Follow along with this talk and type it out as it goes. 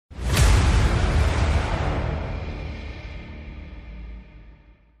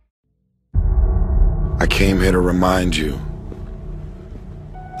came here to remind you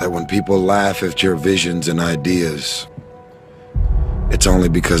that when people laugh at your visions and ideas, it's only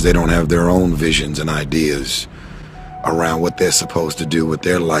because they don't have their own visions and ideas around what they're supposed to do with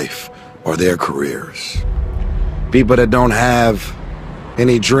their life or their careers. People that don't have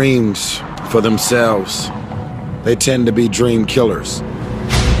any dreams for themselves, they tend to be dream killers.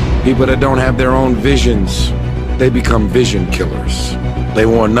 People that don't have their own visions, they become vision killers. They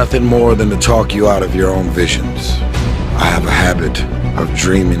want nothing more than to talk you out of your own visions. I have a habit of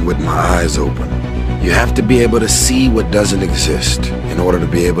dreaming with my eyes open. You have to be able to see what doesn't exist in order to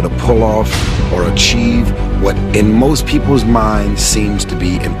be able to pull off or achieve what in most people's minds seems to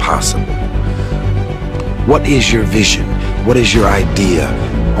be impossible. What is your vision? What is your idea?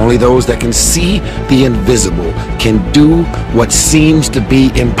 Only those that can see the invisible can do what seems to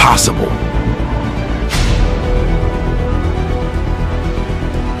be impossible.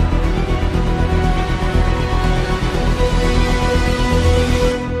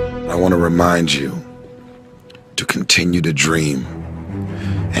 I want to remind you to continue to dream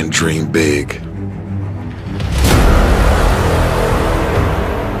and dream big.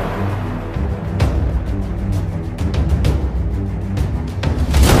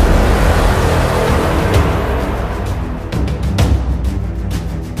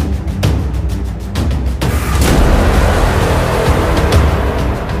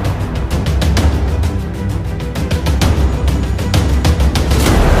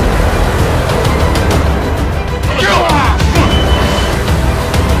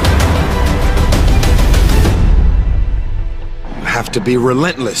 To be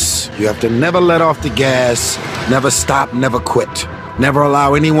relentless. You have to never let off the gas, never stop, never quit. Never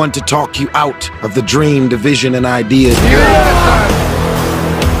allow anyone to talk you out of the dream, the vision, and ideas.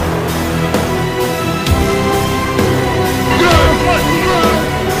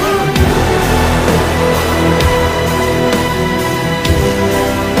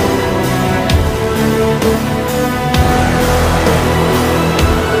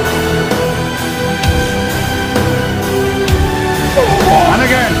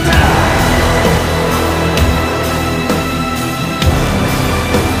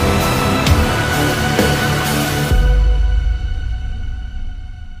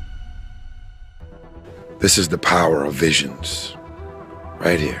 This is the power of visions,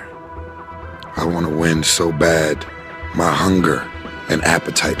 right here. I want to win so bad. My hunger and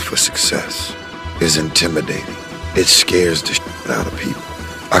appetite for success is intimidating. It scares the shit out of people.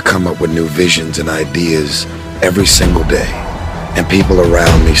 I come up with new visions and ideas every single day, and people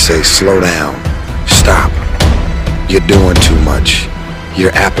around me say, slow down, stop. You're doing too much.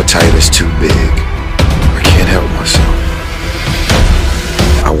 Your appetite is too big. I can't help myself.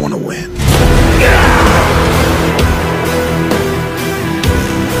 I want to win.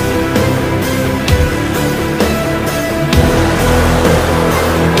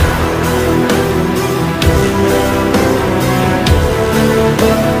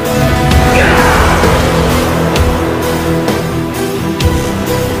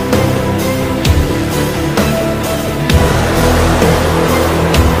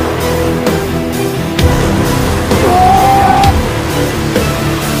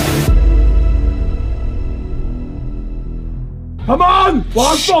 Come on!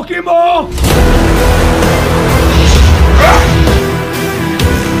 One fucking more!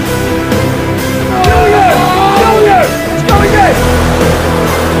 Julian! Julian! Let's go again!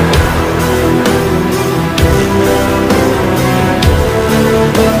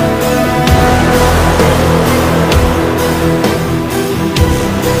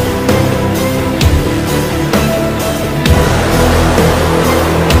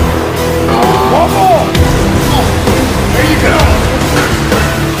 One more! There you go!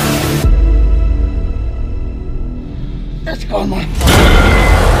 Let's go, man.